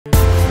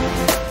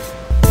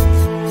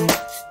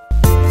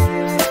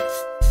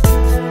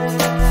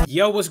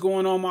Yo, what's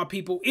going on, my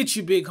people? It's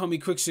your big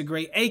homie Crooks the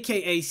Great,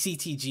 aka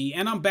CTG,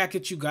 and I'm back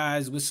at you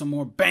guys with some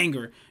more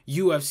banger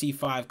UFC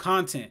 5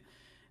 content.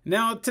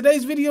 Now,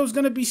 today's video is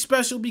going to be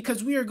special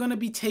because we are going to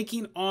be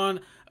taking on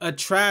a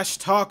trash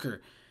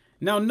talker.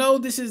 Now, no,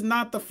 this is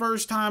not the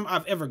first time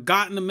I've ever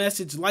gotten a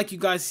message like you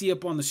guys see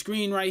up on the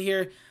screen right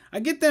here.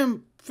 I get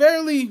them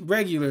fairly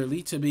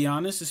regularly, to be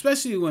honest,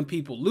 especially when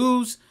people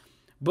lose.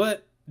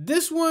 But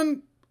this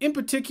one in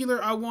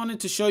particular, I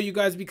wanted to show you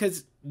guys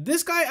because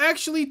this guy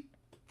actually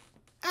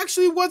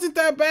wasn't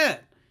that bad.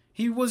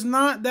 He was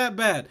not that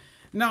bad.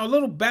 Now, a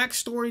little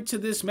backstory to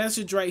this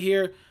message right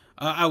here.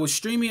 I was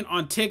streaming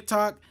on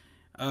TikTok.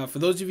 For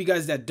those of you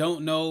guys that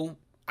don't know,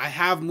 I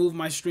have moved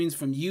my streams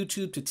from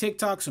YouTube to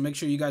TikTok, so make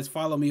sure you guys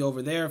follow me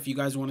over there if you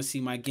guys want to see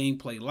my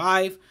gameplay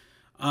live.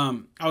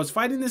 I was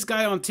fighting this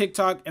guy on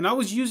TikTok, and I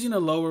was using a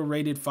lower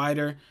rated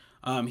fighter.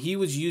 He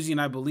was using,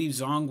 I believe,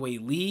 Zhongwei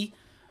Li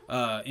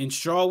in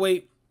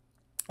strawweight,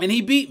 and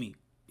he beat me.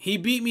 He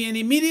beat me, and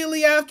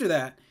immediately after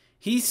that,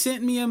 he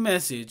sent me a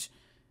message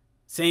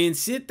saying,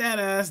 sit that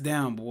ass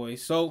down, boy.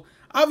 So,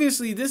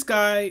 obviously, this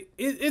guy,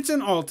 it's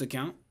an alt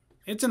account.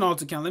 It's an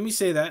alt account. Let me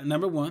say that,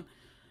 number one.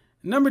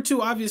 Number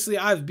two, obviously,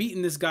 I've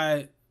beaten this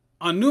guy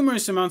on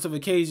numerous amounts of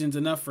occasions,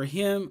 enough for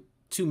him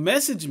to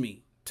message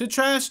me, to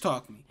trash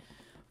talk me.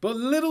 But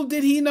little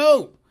did he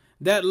know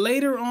that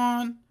later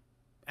on,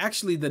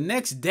 actually the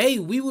next day,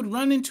 we would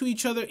run into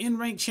each other in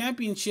ranked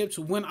championships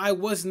when I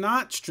was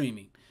not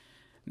streaming.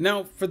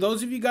 Now, for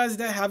those of you guys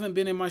that haven't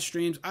been in my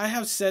streams, I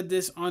have said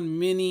this on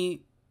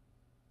many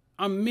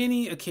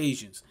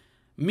occasions.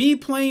 Me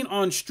playing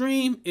on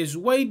stream is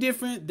way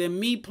different than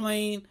me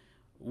playing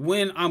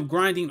when I'm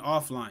grinding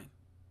offline.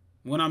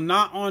 When I'm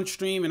not on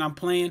stream and I'm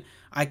playing,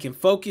 I can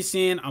focus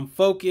in, I'm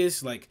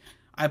focused. Like,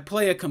 I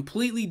play a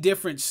completely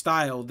different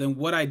style than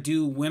what I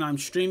do when I'm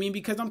streaming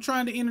because I'm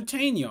trying to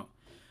entertain y'all.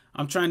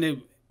 I'm trying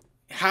to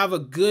have a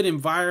good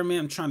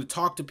environment. I'm trying to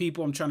talk to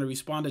people. I'm trying to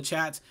respond to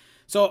chats.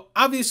 So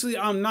obviously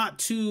I'm not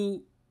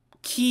too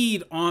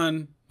keyed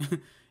on,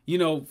 you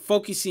know,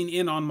 focusing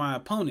in on my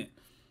opponent.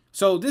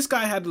 So this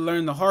guy had to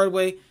learn the hard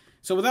way.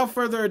 So without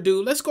further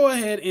ado, let's go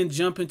ahead and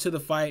jump into the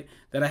fight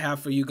that I have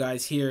for you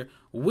guys here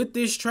with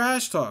this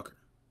trash talker.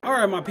 All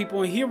right, my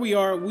people, and here we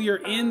are. We are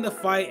in the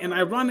fight, and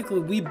ironically,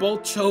 we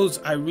both chose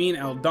Irene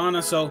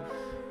Aldana. So,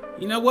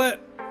 you know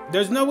what?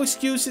 There's no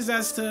excuses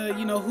as to,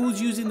 you know,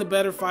 who's using the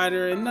better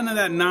fighter and none of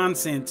that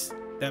nonsense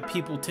that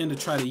people tend to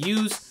try to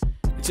use.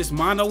 It's just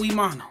mano y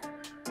mano.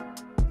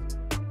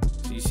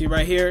 So you see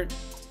right here,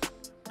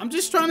 I'm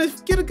just trying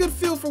to get a good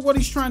feel for what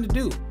he's trying to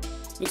do.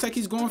 Looks like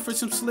he's going for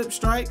some slip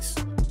strikes.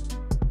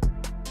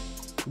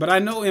 But I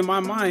know in my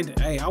mind,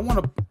 hey, I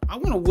want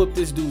to whoop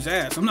this dude's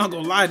ass. I'm not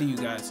gonna lie to you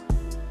guys.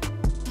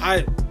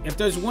 If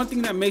there's one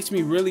thing that makes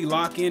me really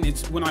lock in,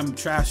 it's when I'm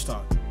trash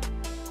talking.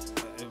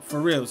 For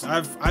reals,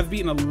 I've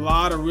beaten a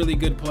lot of really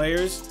good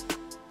players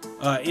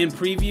in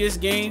previous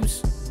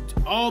games,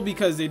 all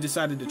because they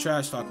decided to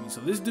trash talk me.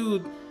 So this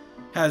dude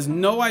has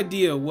no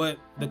idea what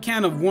the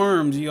can of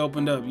worms he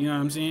opened up. You know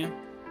what I'm saying?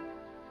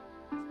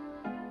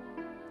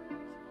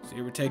 So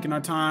here we're taking our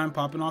time,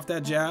 popping off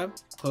that jab,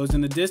 closing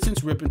the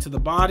distance, ripping to the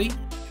body.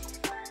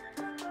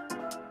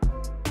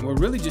 And we're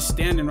really just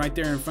standing right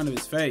there in front of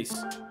his face.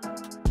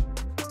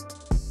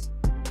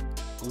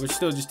 But we're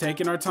still just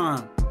taking our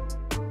time.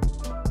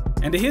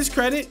 And to his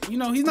credit, you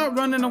know, he's not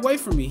running away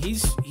from me.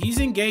 He's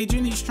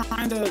engaging. He's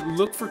trying to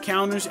look for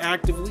counters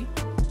actively.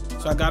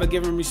 So I got to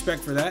give him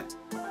respect for that.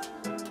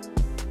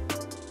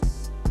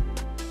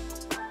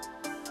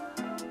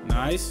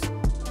 Nice.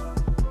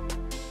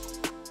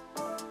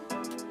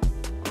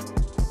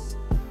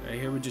 Right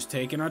here, we're just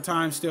taking our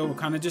time still. We're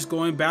kind of just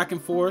going back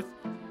and forth.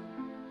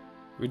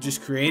 We're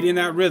just creating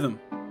that rhythm.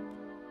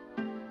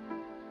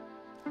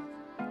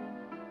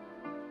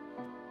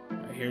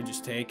 Right here,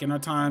 just taking our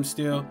time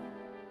still.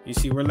 You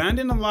see, we're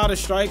landing a lot of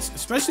strikes,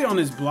 especially on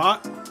his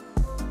block.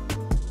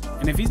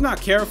 And if he's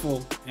not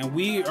careful and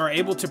we are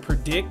able to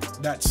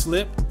predict that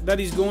slip that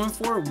he's going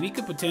for, we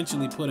could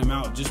potentially put him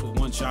out just with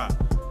one shot.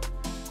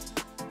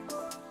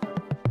 So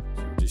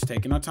we're just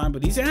taking our time,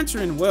 but he's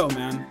answering well,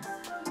 man.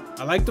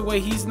 I like the way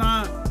he's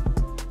not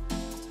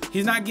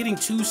getting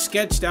too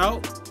sketched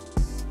out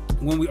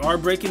when we are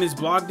breaking his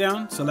block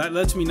down. So that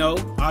lets me know,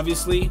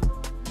 obviously,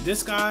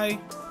 this guy's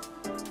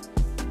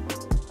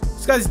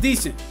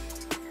decent.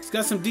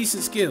 Got some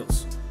decent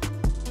skills.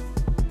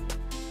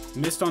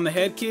 Missed on the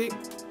head kick.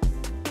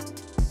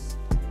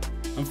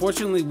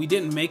 Unfortunately, we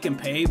didn't make him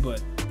pay,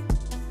 but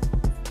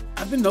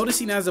I've been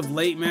noticing as of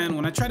late, man,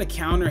 when I try to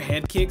counter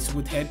head kicks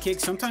with head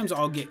kicks, sometimes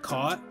I'll get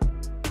caught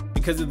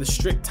because of the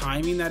strict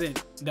timing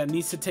that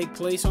needs to take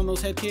place on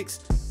those head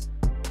kicks.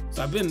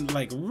 So I've been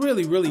like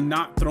really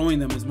not throwing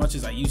them as much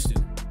as I used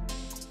to.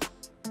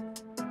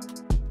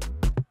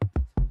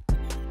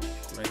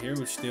 Right here,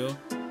 we're still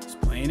just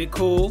playing it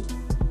cool.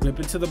 Rip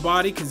it to the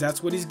body because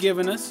that's what he's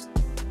giving us.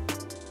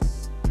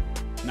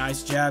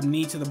 Nice jab,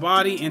 knee to the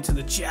body, into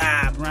the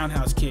jab,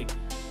 roundhouse kick.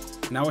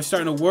 Now we're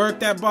starting to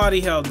work that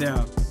body held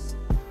down.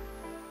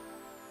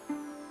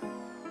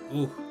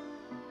 Ooh.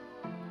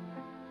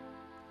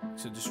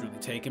 So just really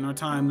taking our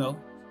time though.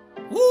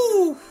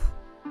 Woo!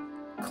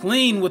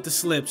 Clean with the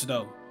slips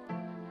though.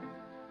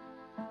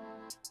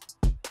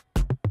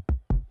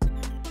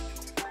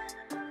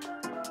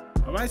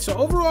 All right, so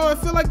overall, I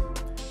feel like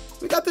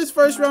we got this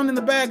first round in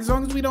the bag. As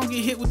long as we don't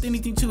get hit with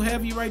anything too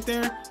heavy right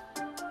there.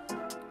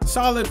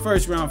 Solid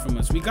first round from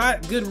us. We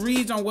got good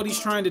reads on what he's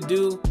trying to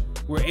do.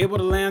 We're able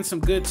to land some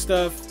good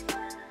stuff.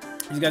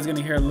 You guys are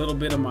gonna hear a little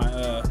bit of my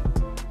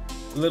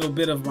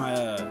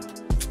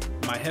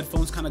my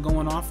headphones kind of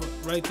going off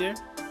right there.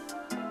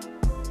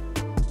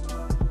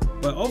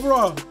 But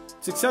overall,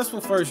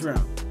 successful first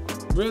round.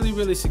 Really,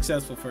 really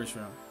successful first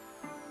round.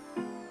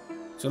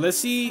 So let's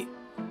see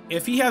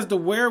if he has the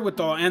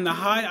wherewithal and the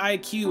high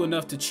IQ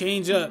enough to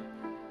change up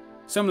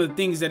some of the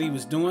things that he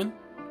was doing.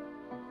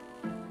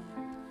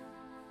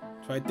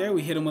 So right there,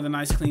 we hit him with a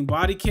nice clean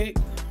body kick.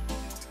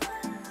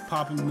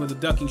 Pop him with a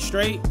ducking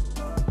straight.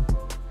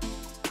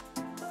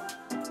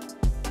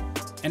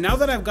 And now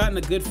that I've gotten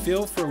a good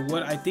feel for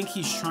what I think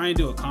he's trying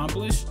to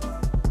accomplish,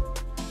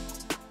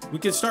 we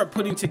can start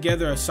putting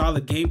together a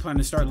solid game plan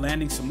and start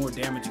landing some more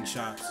damaging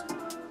shots.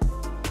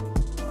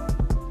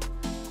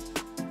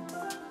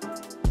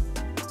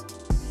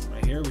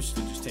 Right here, we're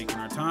still just taking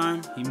our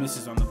time. He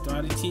misses on the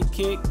body teeth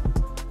kick.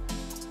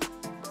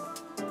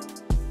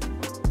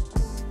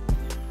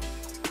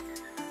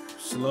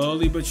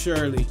 Slowly but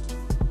surely.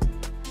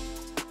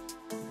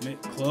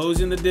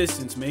 Closing the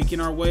distance, making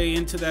our way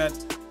into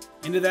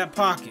that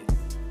pocket.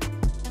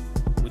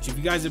 Which, if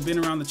you guys have been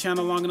around the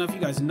channel long enough, you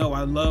guys know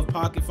I love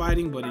pocket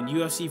fighting, but in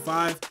UFC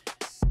 5,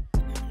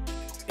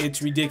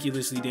 it's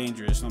ridiculously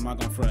dangerous. I'm not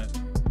gonna front.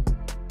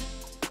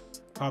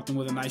 Popped him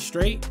with a nice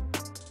straight.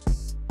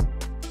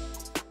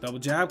 Double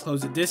jab,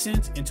 close the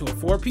distance into a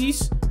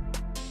 4-piece.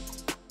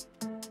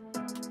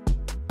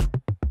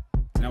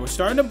 Now we're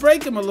starting to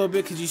break him a little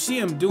bit because you see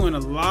him doing a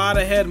lot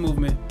of head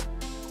movement.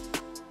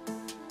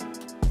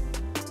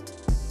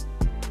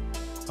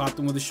 Popped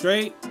him with a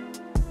straight,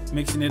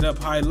 mixing it up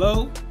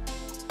high-low.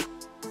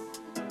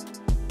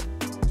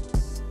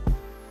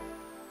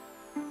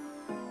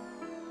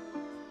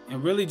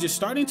 And really just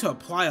starting to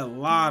apply a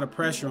lot of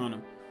pressure on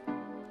him.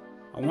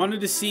 I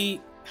wanted to see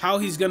how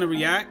he's going to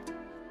react.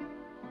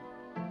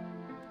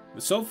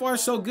 But so far,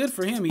 so good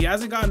for him. He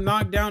hasn't gotten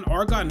knocked down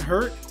or gotten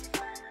hurt.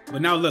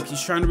 But now look,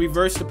 he's trying to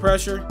reverse the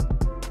pressure.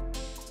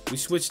 We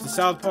switched to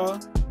southpaw.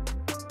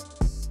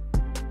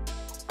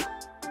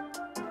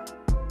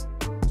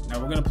 Now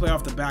we're going to play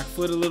off the back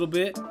foot a little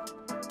bit.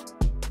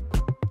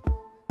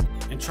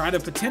 And try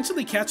to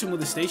potentially catch him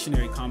with a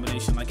stationary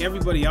combination like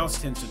everybody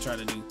else tends to try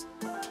to do.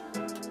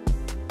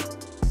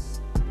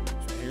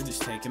 Right here,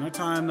 just taking our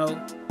time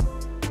though.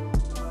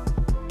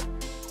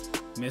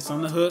 Miss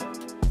on the hook.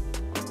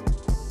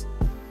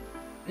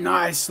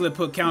 Nice slip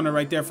hook counter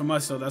right there from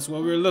us, so that's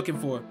what we were looking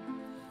for.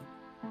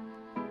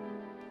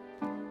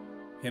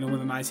 Hit him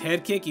with a nice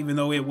head kick, even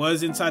though it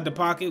was inside the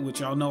pocket, which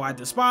y'all know I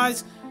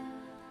despise.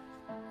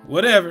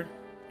 Whatever.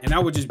 And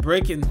now we're just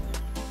breaking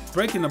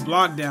the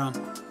block down.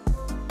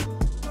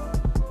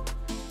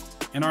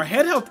 And our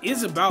head health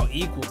is about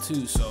equal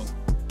too, so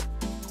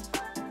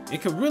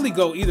it could really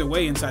go either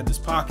way inside this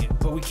pocket.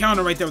 But we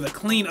counter right there with a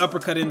clean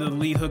uppercut into the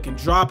lead hook and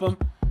drop him.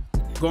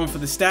 Going for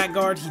the stack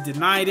guard, he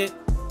denied it.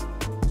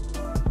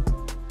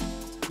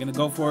 Gonna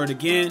go for it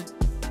again.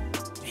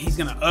 He's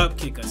gonna up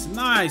kick us.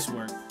 Nice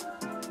work.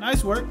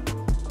 Nice work.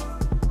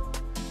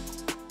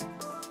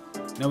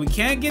 Now we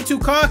can't get too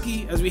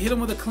cocky as we hit him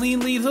with a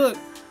clean lead hook,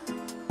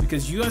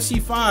 because UFC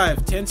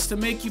 5 tends to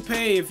make you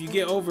pay if you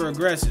get over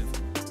aggressive.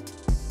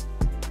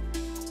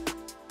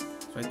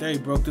 Right there, he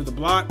broke through the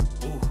block.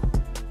 Ooh.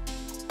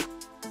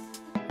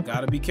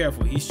 Gotta be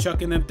careful. He's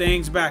chucking them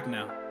things back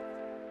now.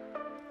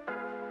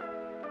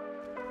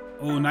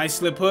 Oh, nice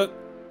slip hook.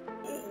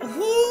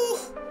 Ooh.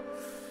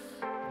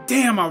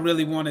 Damn, I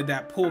really wanted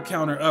that pull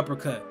counter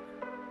uppercut.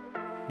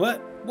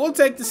 But we'll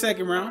take the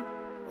second round.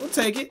 We'll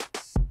take it.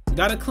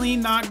 Got a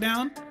clean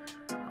knockdown.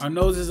 Our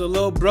nose is a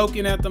little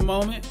broken at the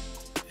moment.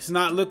 It's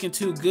not looking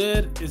too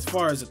good as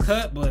far as a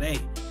cut, but hey,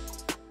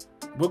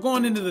 we're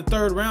going into the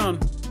third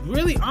round.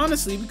 Really,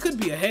 honestly, we could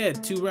be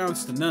ahead 2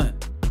 rounds to none.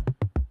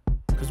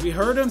 Because we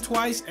hurt him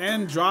twice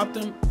and dropped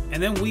him,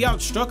 and then we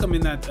outstruck him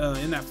in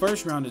that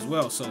first round as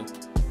well. So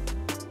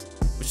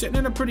we're sitting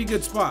in a pretty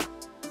good spot.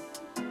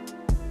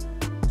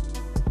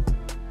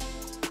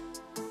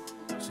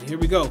 So here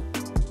we go.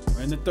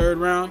 We're in the third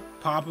round.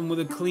 Pop him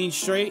with a clean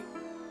straight.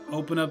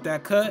 Open up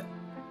that cut.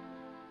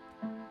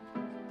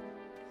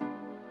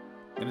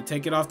 Gonna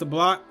take it off the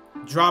block.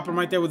 Drop him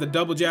right there with a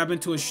double jab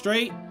into a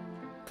straight.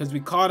 Because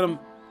we caught him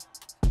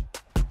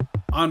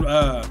on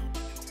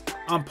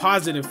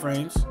positive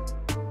frames.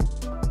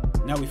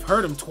 Now we've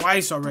hurt him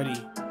twice already.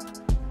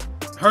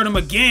 Hurt him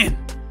again.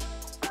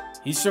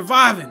 He's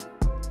surviving.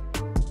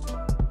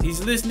 He's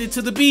listening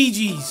to the Bee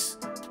Gees.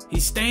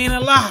 He's staying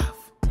alive.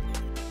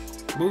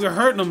 But we're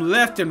hurting him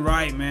left and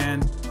right, man.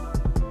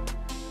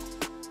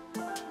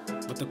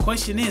 But the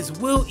question is,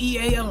 will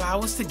EA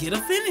allow us to get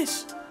a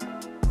finish?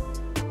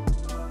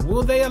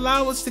 Will they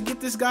allow us to get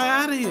this guy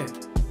out of here?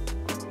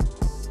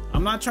 I'm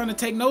I'm not trying to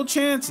take no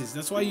chances.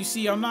 That's why you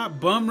see I'm not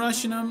bum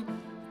rushing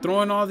him,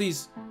 throwing all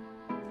these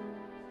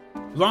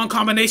long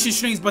combination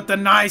strings, but the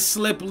nice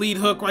slip lead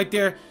hook right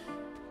there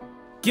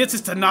gets us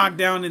to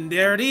knockdown, and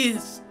there it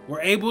is. We're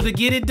able to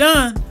get it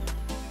done.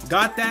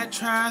 Got that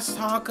trash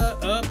talker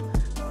up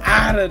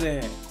out of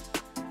there.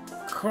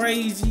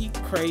 Crazy,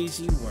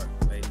 crazy work,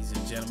 ladies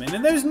and gentlemen.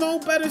 And there's no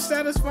better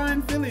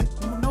satisfying feeling,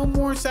 no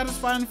more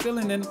satisfying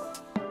feeling than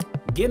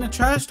getting a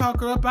trash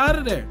talker up out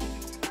of there.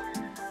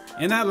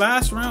 In that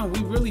last round,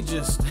 we really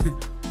just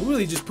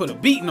put a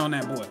beating on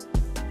that boy.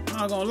 I'm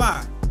not gonna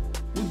lie.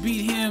 We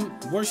beat him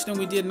worse than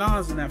we did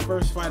Nas in that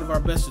first fight of our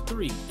best of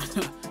 3.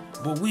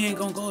 But we ain't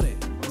gonna go there.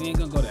 We ain't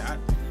gonna go there.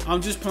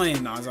 I'm just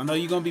playing, Nas. I know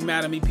you're gonna be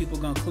mad at me. People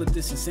gonna clip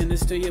this and send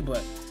this to you,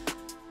 but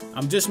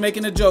I'm just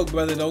making a joke,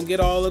 brother. Don't get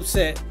all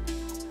upset.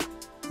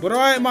 But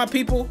alright, my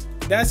people,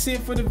 that's it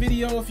for the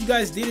video. If you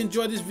guys did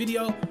enjoy this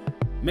video,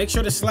 make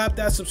sure to slap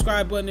that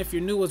subscribe button if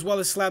you're new, as well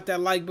as slap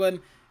that like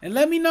button. And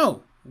let me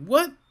know,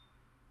 what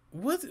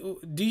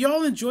do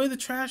y'all enjoy the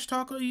trash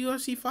talker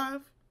UFC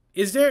 5?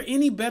 Is there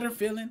any better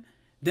feeling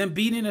than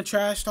beating a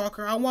trash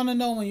talker? I want to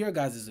know in your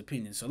guys'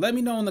 opinion. So let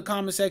me know in the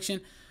comment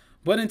section.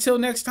 But until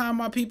next time,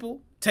 my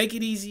people, take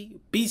it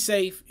easy, be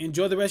safe,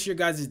 enjoy the rest of your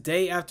guys'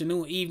 day,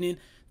 afternoon, evening,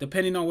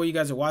 depending on where you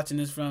guys are watching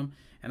this from.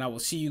 And I will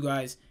see you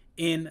guys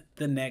in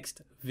the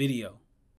next video.